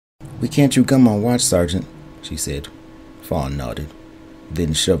"We can't chew gum on watch, Sergeant," she said. Fawn nodded,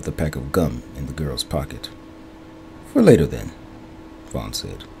 then shoved the pack of gum in the girl's pocket. "For later, then," Fawn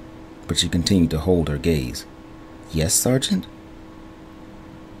said, but she continued to hold her gaze. "Yes, Sergeant?"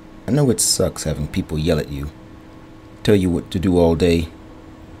 "I know it sucks having people yell at you, tell you what to do all day,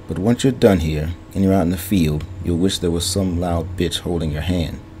 but once you're done here and you're out in the field, you'll wish there was some loud bitch holding your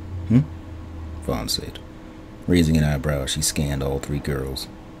hand. Fawn said. Raising an eyebrow, she scanned all three girls.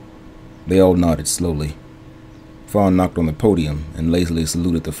 They all nodded slowly. Fawn knocked on the podium and lazily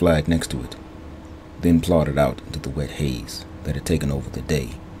saluted the flag next to it, then plodded out into the wet haze that had taken over the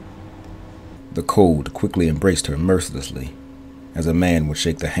day. The cold quickly embraced her mercilessly, as a man would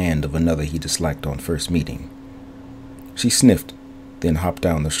shake the hand of another he disliked on first meeting. She sniffed, then hopped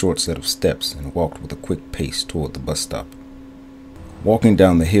down the short set of steps and walked with a quick pace toward the bus stop. Walking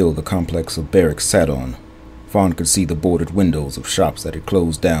down the hill the complex of barracks sat on, Fawn could see the boarded windows of shops that had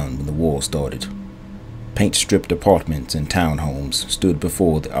closed down when the war started. Paint-stripped apartments and townhomes stood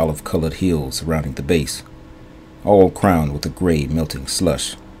before the olive-colored hills surrounding the base, all crowned with a gray melting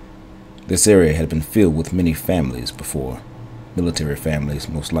slush. This area had been filled with many families before, military families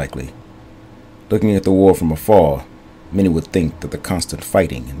most likely. Looking at the war from afar, many would think that the constant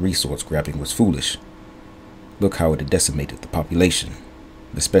fighting and resource grabbing was foolish. Look how it had decimated the population,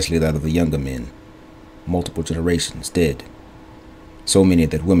 especially that of the younger men. Multiple generations dead. So many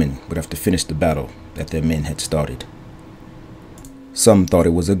that women would have to finish the battle that their men had started. Some thought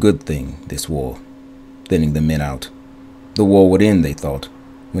it was a good thing, this war, thinning the men out. The war would end, they thought,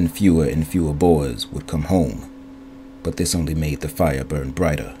 when fewer and fewer boys would come home. But this only made the fire burn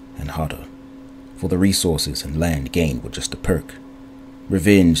brighter and hotter, for the resources and land gained were just a perk.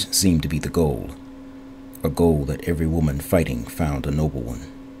 Revenge seemed to be the goal, a goal that every woman fighting found a noble one.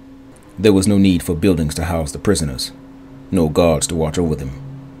 There was no need for buildings to house the prisoners, no guards to watch over them.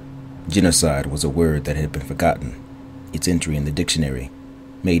 Genocide was a word that had been forgotten, its entry in the dictionary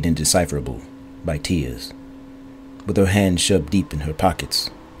made indecipherable by tears. With her hands shoved deep in her pockets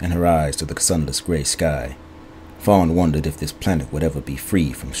and her eyes to the sunless gray sky, Fawn wondered if this planet would ever be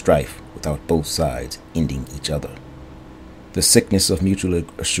free from strife without both sides ending each other. The sickness of mutually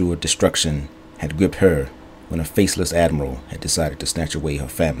assured destruction had gripped her when a faceless admiral had decided to snatch away her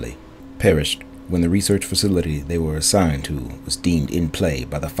family, perished when the research facility they were assigned to was deemed in play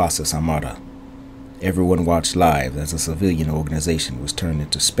by the Fascist Armada. Everyone watched live as a civilian organization was turned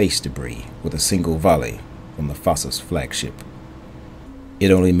into space debris with a single volley from the Fascist flagship. It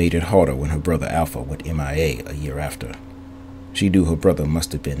only made it harder when her brother Alpha went MIA a year after. She knew her brother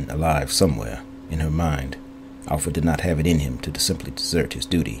must have been alive somewhere. In her mind, Alpha did not have it in him to simply desert his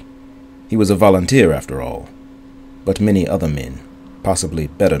duty. He was a volunteer after all. But many other men, possibly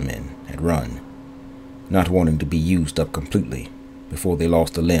better men, had run, not wanting to be used up completely before they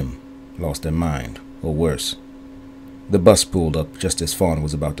lost a limb, lost their mind, or worse. The bus pulled up just as Fawn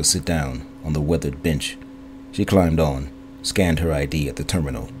was about to sit down on the weathered bench. She climbed on, scanned her ID at the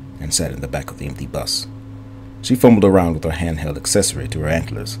terminal, and sat in the back of the empty bus. She fumbled around with her handheld accessory to her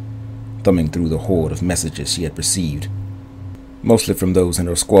antlers, thumbing through the horde of messages she had received, mostly from those in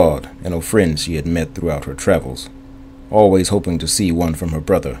her squad and her friends she had met throughout her travels, always hoping to see one from her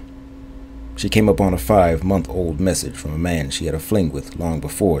brother. She came upon a 5-month-old message from a man she had a fling with long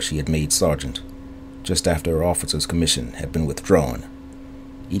before she had made sergeant, just after her officer's commission had been withdrawn.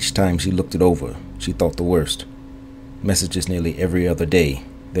 Each time she looked it over, she thought the worst. Messages nearly every other day,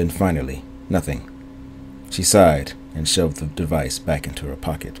 then finally, nothing. She sighed and shoved the device back into her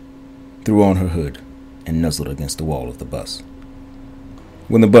pocket, threw on her hood, and nuzzled against the wall of the bus.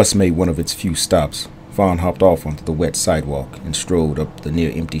 When the bus made one of its few stops, Fawn hopped off onto the wet sidewalk and strode up the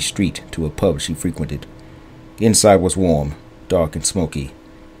near-empty street to a pub she frequented. Inside was warm, dark and smoky.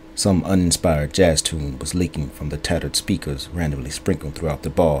 Some uninspired jazz tune was leaking from the tattered speakers randomly sprinkled throughout the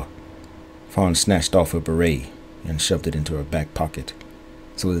bar. Fawn snatched off her beret and shoved it into her back pocket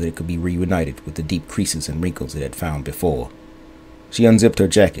so that it could be reunited with the deep creases and wrinkles it had found before. She unzipped her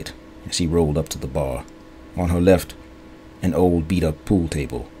jacket as she rolled up to the bar. On her left, an old beat-up pool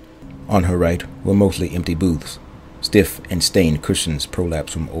table. On her right were mostly empty booths, stiff and stained cushions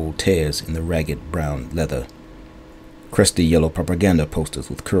prolapsed from old tears in the ragged brown leather. Crusty yellow propaganda posters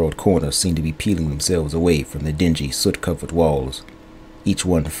with curled corners seemed to be peeling themselves away from the dingy, soot-covered walls, each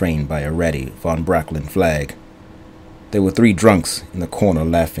one framed by a ratty von Bracklin flag. There were 3 drunks in the corner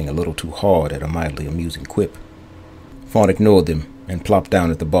laughing a little too hard at a mildly amusing quip. Fawn ignored them and plopped down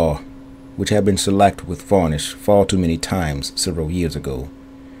at the bar, which had been shellacked with varnish far too many times several years ago.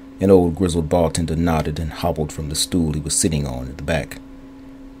 An old grizzled bartender nodded and hobbled from the stool he was sitting on at the back,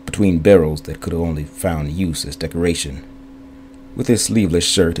 between barrels that could have only found use as decoration. With his sleeveless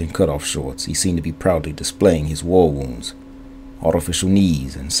shirt and cut-off shorts, he seemed to be proudly displaying his war wounds, artificial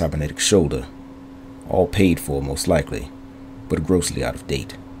knees and cybernetic shoulder, all paid for most likely, but grossly out of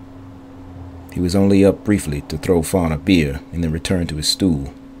date. He was only up briefly to throw Fawn a beer and then return to his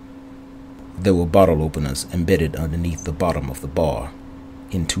stool. There were bottle openers embedded underneath the bottom of the bar.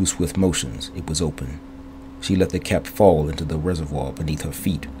 In 2 swift motions, it was open. She let the cap fall into the reservoir beneath her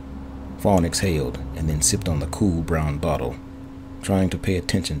feet. Fawn exhaled and then sipped on the cool brown bottle, trying to pay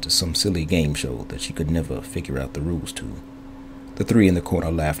attention to some silly game show that she could never figure out the rules to. The 3 in the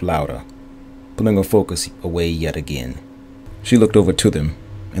corner laughed louder, pulling her focus away yet again. She looked over to them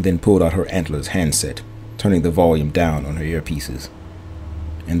and then pulled out her Antlers handset, turning the volume down on her earpieces,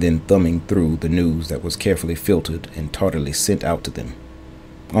 and then thumbing through the news that was carefully filtered and tardily sent out to them.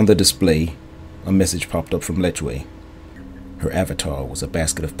 On the display, a message popped up from Letchway. Her avatar was a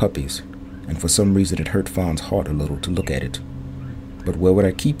basket of puppies, and for some reason it hurt Fawn's heart a little to look at it. But where would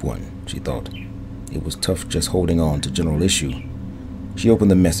I keep one, she thought. It was tough just holding on to general issue. She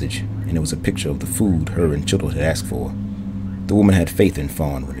opened the message, and it was a picture of the food her and Chittle had asked for. The woman had faith in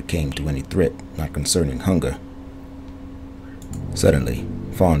Fawn when it came to any threat not concerning hunger. Suddenly,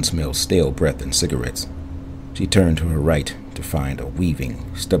 Fawn smelled stale breath and cigarettes. She turned to her right to find a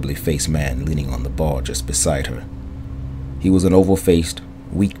weaving, stubbly-faced man leaning on the bar just beside her. He was an oval-faced,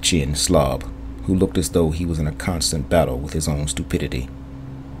 weak-chinned slob who looked as though he was in a constant battle with his own stupidity.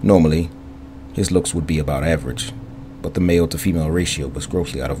 Normally, his looks would be about average, but the male-to-female ratio was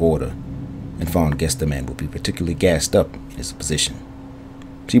grossly out of order, and Fawn guessed the man would be particularly gassed up in his position.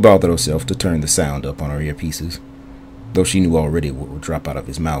 She bothered herself to turn the sound up on her earpieces, though she knew already what would drop out of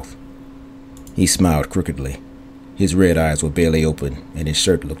his mouth. He smiled crookedly. His red eyes were barely open, and his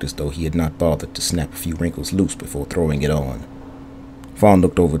shirt looked as though he had not bothered to snap a few wrinkles loose before throwing it on. Fawn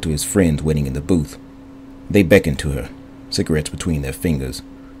looked over to his friends waiting in the booth. They beckoned to her, cigarettes between their fingers,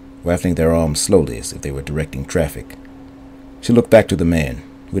 wafting their arms slowly as if they were directing traffic. She looked back to the man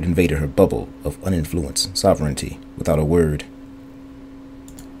who had invaded her bubble of uninfluenced sovereignty without a word.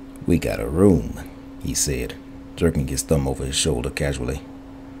 "We got a room," he said, jerking his thumb over his shoulder casually.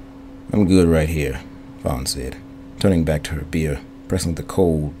 "I'm good right here," Fawn said, turning back to her beer, pressing the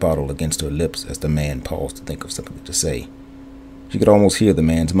cold bottle against her lips as the man paused to think of something to say. She could almost hear the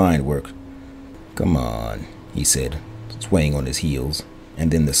man's mind work. "Come on," he said, swaying on his heels, and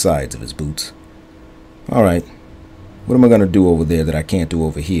then the sides of his boots. "All right. What am I going to do over there that I can't do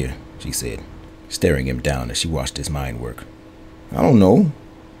over here?" she said, staring him down as she watched his mind work. "I don't know.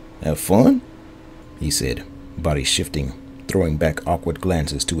 Have fun?" he said, body shifting, throwing back awkward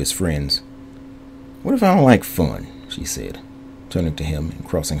glances to his friends. "What if I don't like fun?" she said, turning to him and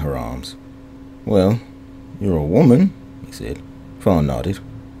crossing her arms. "Well, you're a woman," he said. Fawn nodded.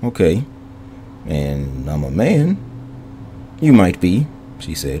 "Okay. And I'm a man." "You might be,"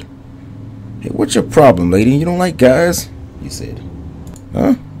 she said. "Hey, what's your problem, lady? You don't like guys?" he said.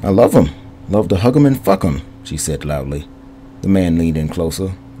 "Huh? I love 'em. Love to hug 'em and fuck 'em," she said loudly. The man leaned in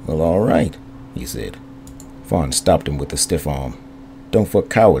closer. "Well, all right," he said. Fawn stopped him with a stiff arm. "Don't fuck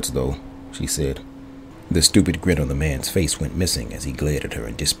cowards, though," she said. The stupid grin on the man's face went missing as he glared at her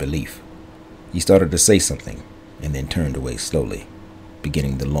in disbelief. He started to say something, and then turned away slowly,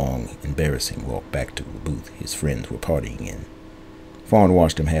 beginning the long, embarrassing walk back to the booth his friends were partying in. Fawn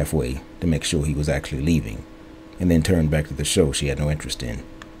watched him halfway to make sure he was actually leaving, and then turned back to the show she had no interest in.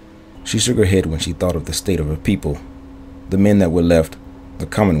 She shook her head when she thought of the state of her people. The men that were left, the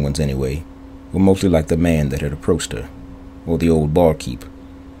common ones anyway, were mostly like the man that had approached her, or the old barkeep.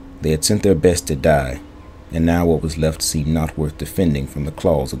 They had sent their best to die, and now what was left seemed not worth defending from the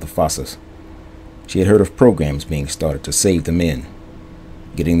claws of the Fossas. She had heard of programs being started to save the men,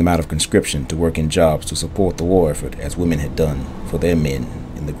 getting them out of conscription to work in jobs to support the war effort as women had done for their men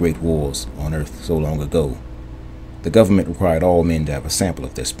in the great wars on Earth so long ago. The government required all men to have a sample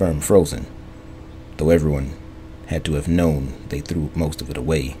of their sperm frozen, though everyone had to have known they threw most of it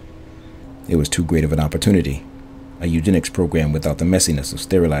away. It was too great of an opportunity, a eugenics program without the messiness of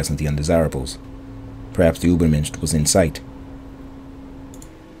sterilizing the undesirables. Perhaps the Ubermensch was in sight.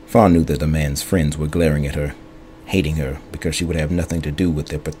 Fawn knew that the man's friends were glaring at her, hating her because she would have nothing to do with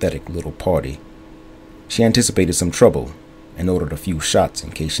their pathetic little party. She anticipated some trouble and ordered a few shots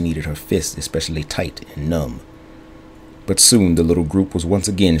in case she needed her fists especially tight and numb. But soon the little group was once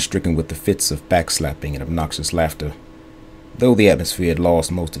again stricken with the fits of backslapping and obnoxious laughter. Though the atmosphere had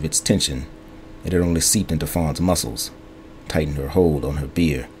lost most of its tension, it had only seeped into Fawn's muscles, tightened her hold on her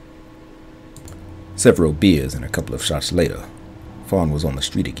beer. Several beers and a couple of shots later, Fawn was on the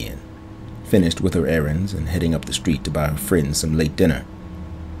street again, finished with her errands and heading up the street to buy her friends some late dinner.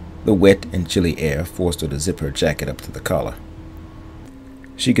 The wet and chilly air forced her to zip her jacket up to the collar.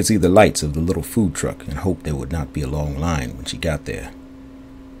 She could see the lights of the little food truck and hoped there would not be a long line when she got there.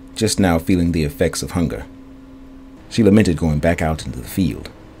 Just now feeling the effects of hunger, she lamented going back out into the field,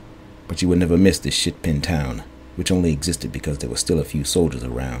 but she would never miss this shitpin town, which only existed because there were still a few soldiers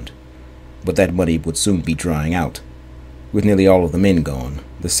around. But that money would soon be drying out. With nearly all of the men gone,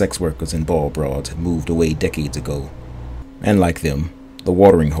 the sex workers and ball broads had moved away decades ago, and like them, the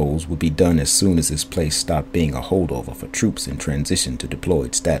watering holes would be done as soon as this place stopped being a holdover for troops in transition to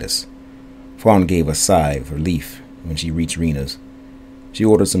deployed status. Fawn gave a sigh of relief when she reached Rena's. She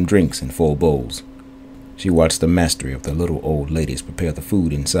ordered some drinks in full bowls. She watched the mastery of the little old ladies prepare the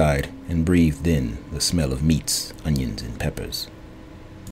food inside and breathed in the smell of meats, onions, and peppers.